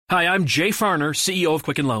Hi, I'm Jay Farner, CEO of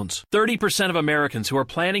Quicken Loans. 30% of Americans who are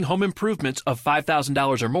planning home improvements of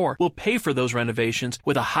 $5,000 or more will pay for those renovations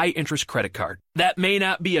with a high-interest credit card. That may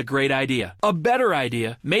not be a great idea. A better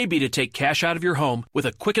idea may be to take cash out of your home with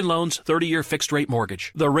a Quicken Loans 30-year fixed-rate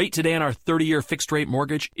mortgage. The rate today on our 30-year fixed-rate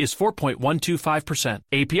mortgage is 4.125%.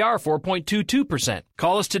 APR 4.22%.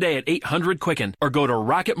 Call us today at 800-QUICKEN or go to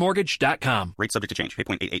rocketmortgage.com. Rate subject to change. Pay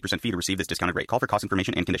 0.88% fee to receive this discounted rate. Call for cost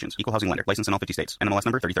information and conditions. Equal housing lender. License in all 50 states. NMLS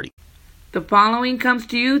number 3030. The following comes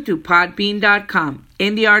to you through Podbean.com.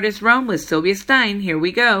 In the Artist Realm with Sylvia Stein. Here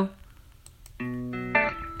we go.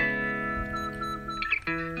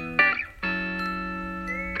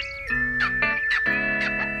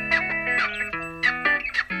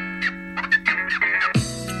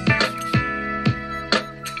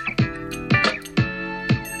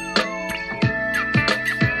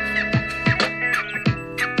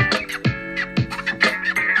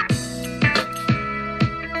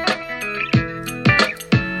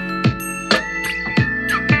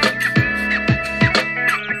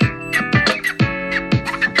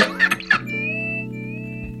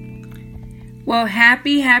 Well,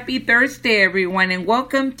 happy Thursday, everyone, and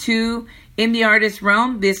welcome to In the Artist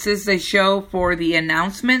Realm. This is a show for the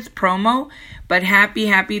announcements, promo, but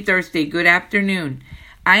happy Thursday. Good afternoon.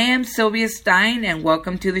 I am Sylvia Stein, and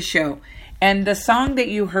welcome to the show. And the song that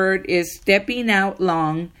you heard is Stepping Out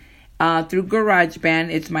Long through GarageBand.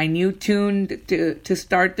 It's my new tune to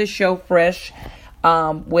start the show fresh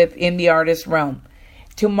with In the Artist Realm.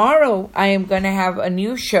 Tomorrow, I am going to have a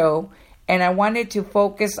new show, and I wanted to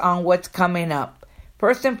focus on what's coming up.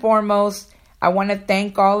 First and foremost, I want to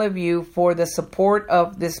thank all of you for the support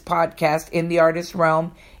of this podcast, In the Artist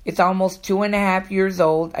Realm. It's almost 2.5 years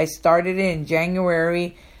old. I started it in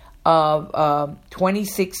January of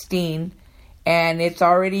 2016, and it's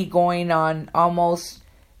already going on almost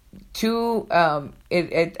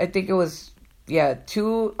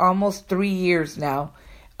almost 3 years now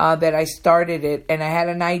that I started it. And I had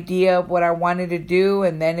an idea of what I wanted to do,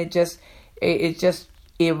 and then it just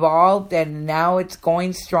evolved, and now it's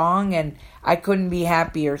going strong, and I couldn't be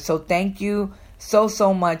happier. So thank you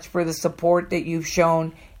so much for the support that you've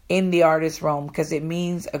shown in the Artist Realm, because it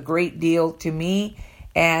means a great deal to me,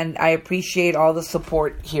 and I appreciate all the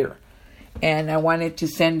support here. And I wanted to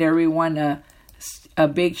send everyone a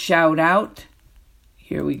big shout out.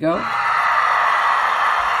 Here we go.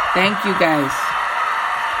 Thank you, guys.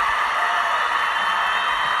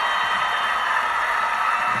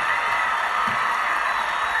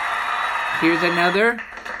 Here's another.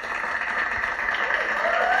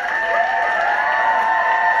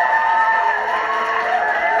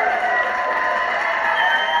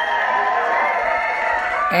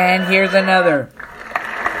 And here's another.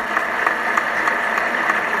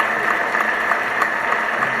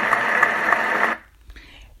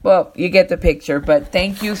 Well, you get the picture, but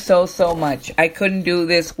thank you so much. I couldn't do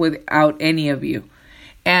this without any of you.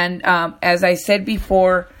 And as I said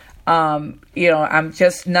before, I'm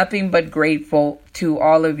just nothing but grateful to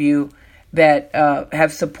all of you that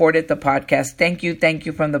have supported the podcast. Thank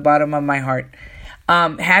you from the bottom of my heart.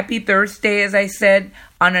 Happy Thursday, as I said.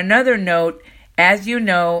 On another note, as you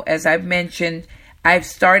know, as I've mentioned, I've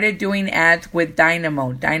started doing ads with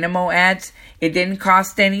Dynamo. Dynamo ads, it didn't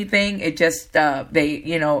cost anything. It just,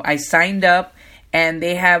 I signed up, and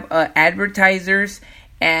they have advertisers,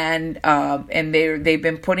 and they've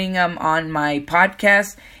been putting them on my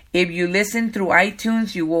podcast. If you listen through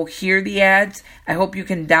iTunes, you will hear the ads. I hope you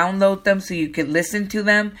can download them so you can listen to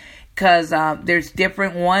them, because there's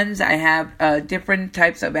different ones. I have different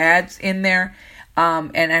types of ads in there,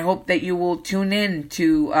 and I hope that you will tune in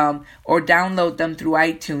to or download them through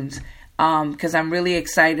iTunes, because I'm really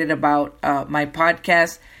excited about my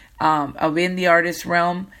podcast of In the Artist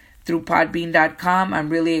Realm through Podbean.com. I'm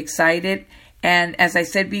really excited. And as I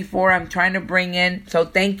said before, I'm trying to bring in, so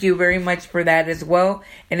thank you very much for that as well.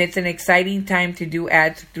 And it's an exciting time to do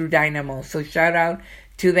ads through Dynamo. So shout out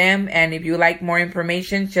to them. And if you like more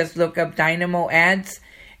information, just look up Dynamo ads,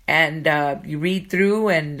 and you read through.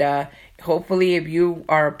 And hopefully, if you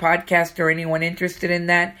are a podcaster or anyone interested in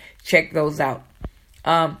that, check those out.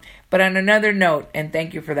 But on another note, and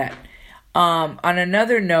thank you for that. On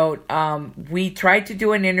another note, we tried to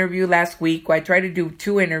do an interview last week. I tried to do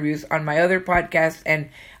 2 interviews on my other podcast and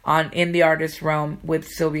on In the Artist Realm with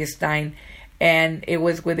Sylvia Stein. And it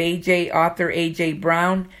was with author AJ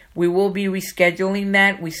Brown. We will be rescheduling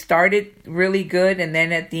that. We started really good, and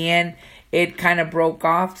then at the end, it kind of broke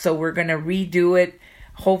off. So we're going to redo it,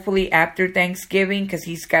 hopefully after Thanksgiving, because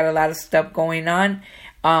he's got a lot of stuff going on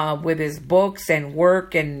with his books and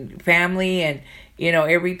work and family, and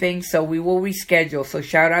everything. So we will reschedule. So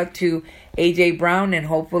shout out to AJ Brown and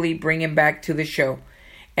hopefully bring him back to the show.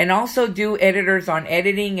 And also do editors on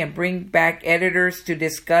editing and bring back editors to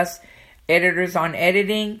discuss editors on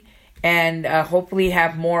editing. And hopefully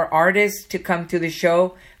have more artists to come to the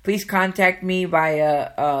show. Please contact me via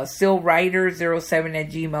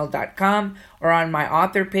sillwriter07@gmail.com or on my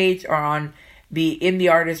author page or on the In the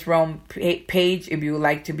Artist Realm page if you would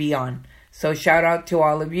like to be on. So shout out to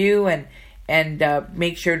all of you and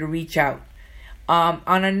make sure to reach out.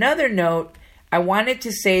 On another note, I wanted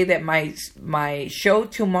to say that my show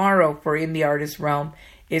tomorrow for In the Artist Realm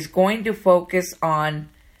is going to focus on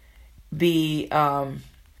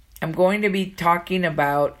I'm going to be talking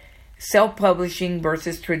about self-publishing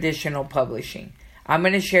versus traditional publishing. I'm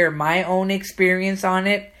going to share my own experience on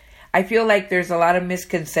it. I feel like there's a lot of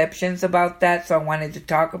misconceptions about that, so I wanted to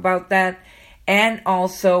talk about that. And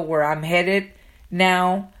also where I'm headed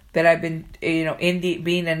now that I've been, being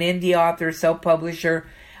an indie author, self-publisher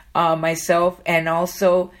myself, and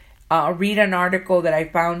also read an article that I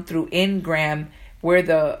found through Ingram where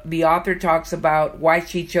the author talks about why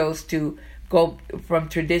she chose to go from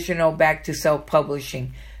traditional back to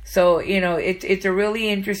self-publishing. So, it's a really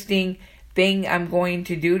interesting thing I'm going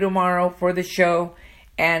to do tomorrow for the show.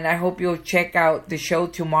 And I hope you'll check out the show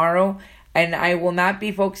tomorrow. And I will not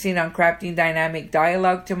be focusing on crafting dynamic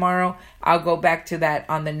dialogue tomorrow. I'll go back to that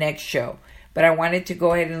on the next show. But I wanted to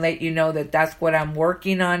go ahead and let you know that that's what I'm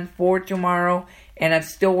working on for tomorrow. And I'm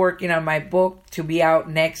still working on my book to be out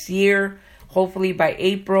next year. Hopefully by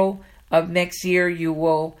April of next year, you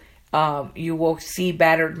will see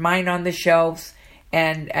Battered Mind on the shelves,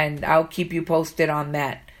 and I'll keep you posted on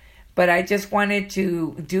that. But I just wanted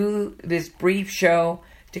to do this brief show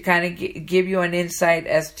to kind of give you an insight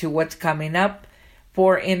as to what's coming up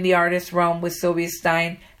for In the Artist Realm with Sylvia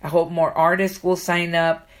Stein. I hope more artists will sign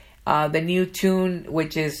up. The new tune,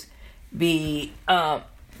 which is the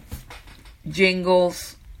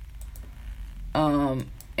jingles, and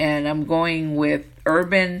I'm going with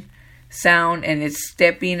Urban Sound, and it's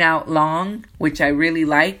Stepping Out Long, which I really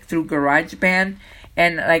like, through GarageBand.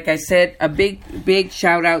 And like I said, a big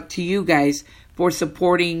shout out to you guys for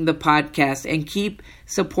supporting the podcast, and keep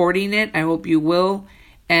supporting it. I hope you will.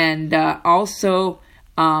 And also,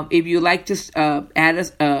 if you like to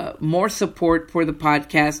add more support for the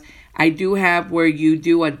podcast, I do have where you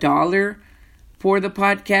do $1 for the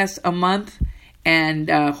podcast a month, and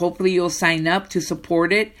hopefully you'll sign up to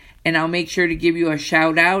support it. And I'll make sure to give you a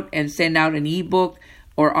shout out and send out an ebook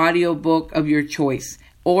or audiobook of your choice,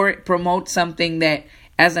 or promote something that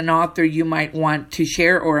as an author you might want to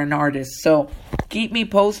share, or an artist. So keep me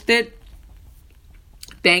posted.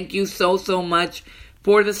 Thank you so much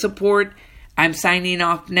for the support. I'm signing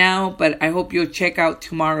off now, but I hope you'll check out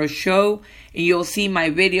tomorrow's show, and you'll see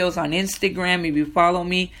my videos on Instagram if you follow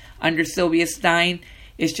me under Sylvia Stein.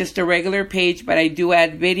 It's just a regular page, but I do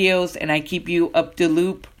add videos, and I keep you up to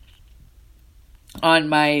loop on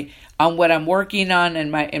what I'm working on,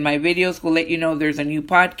 and my videos will let you know there's a new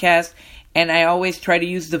podcast. And I always try to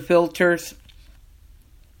use the filters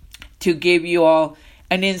to give you all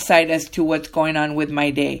an insight as to what's going on with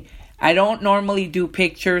my day. I don't normally do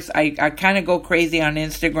pictures. I kind of go crazy on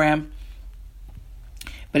Instagram,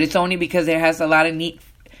 but it's only because it has a lot of neat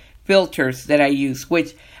filters that I use,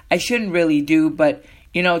 which I shouldn't really do, but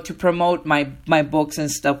to promote my books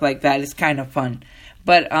and stuff like that is kind of fun.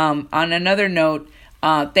 But on another note,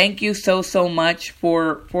 thank you so much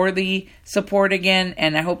for the support again,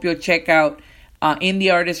 and I hope you'll check out In the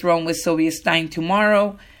Artist Realm with Sylvia Stein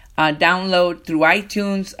tomorrow. Download through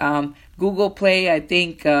iTunes, Google Play. I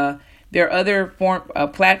think there are other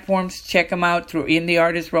platforms. Check them out through In the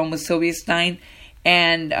Artist Realm with Sylvia Stein.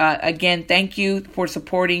 And again, thank you for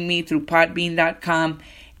supporting me through Podbean.com.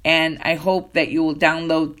 And I hope that you will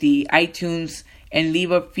download the iTunes and leave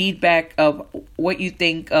a feedback of what you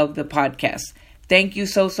think of the podcast. Thank you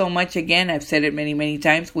so much again. I've said it many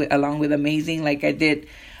times, along with amazing, like I do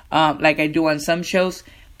on some shows.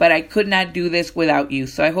 But I could not do this without you.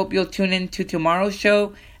 So I hope you'll tune in to tomorrow's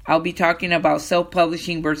show. I'll be talking about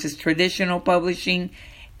self-publishing versus traditional publishing.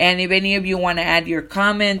 And if any of you want to add your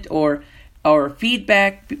comment or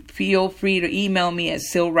feedback, feel free to email me at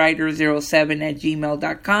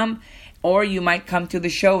sillwriter07@gmail.com. Or you might come to the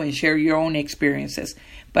show and share your own experiences.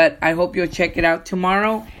 But I hope you'll check it out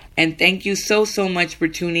tomorrow. And thank you so much for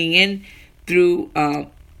tuning in through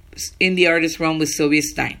In the Artist Realm with Sylvia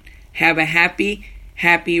Stein. Have a happy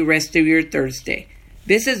rest of your Thursday.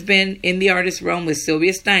 This has been In the Artist Realm with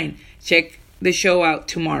Sylvia Stein. Check the show out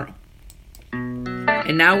tomorrow.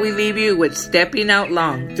 And now we leave you with Stepping Out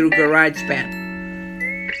Long through GarageBand.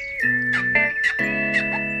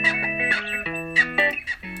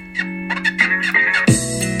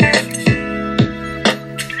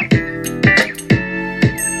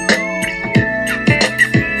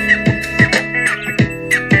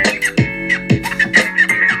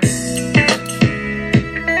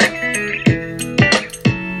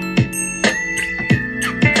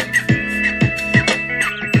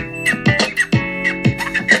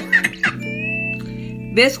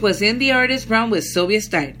 This was In the Artist Realm with Sylvia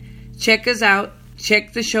Stein. Check us out.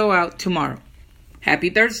 Check the show out tomorrow. Happy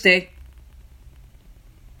Thursday.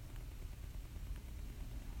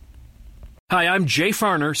 Hi, I'm Jay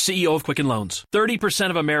Farner, CEO of Quicken Loans. 30%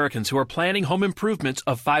 of Americans who are planning home improvements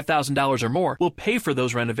of $5,000 or more will pay for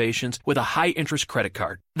those renovations with a high-interest credit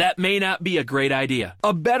card. That may not be a great idea.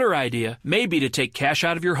 A better idea may be to take cash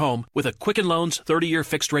out of your home with a Quicken Loans 30-year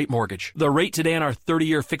fixed-rate mortgage. The rate today on our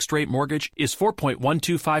 30-year fixed-rate mortgage is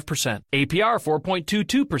 4.125%. APR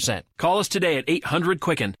 4.22%. Call us today at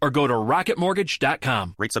 800-QUICKEN or go to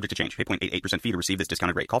rocketmortgage.com. Rate subject to change. Pay 0.88% fee to receive this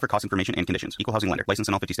discounted rate. Call for cost information and conditions. Equal housing lender. License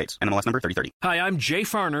in all 50 states. NMLS number 3030. Hi, I'm Jay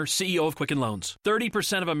Farner, CEO of Quicken Loans.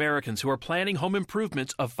 30% of Americans who are planning home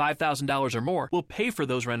improvements of $5,000 or more will pay for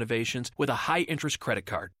those renovations with a high-interest credit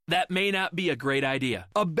card. That may not be a great idea.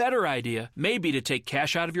 A better idea may be to take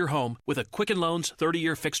cash out of your home with a Quicken Loans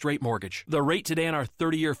 30-year fixed-rate mortgage. The rate today on our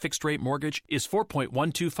 30-year fixed-rate mortgage is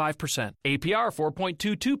 4.125%. APR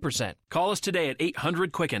 4.22%. Call us today at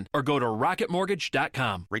 800-QUICKEN or go to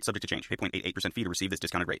rocketmortgage.com. Rate subject to change. Pay 0.88% fee to receive this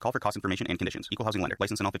discounted rate. Call for cost information and conditions. Equal housing lender.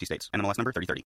 License in all 50 states. NMLS number 3030.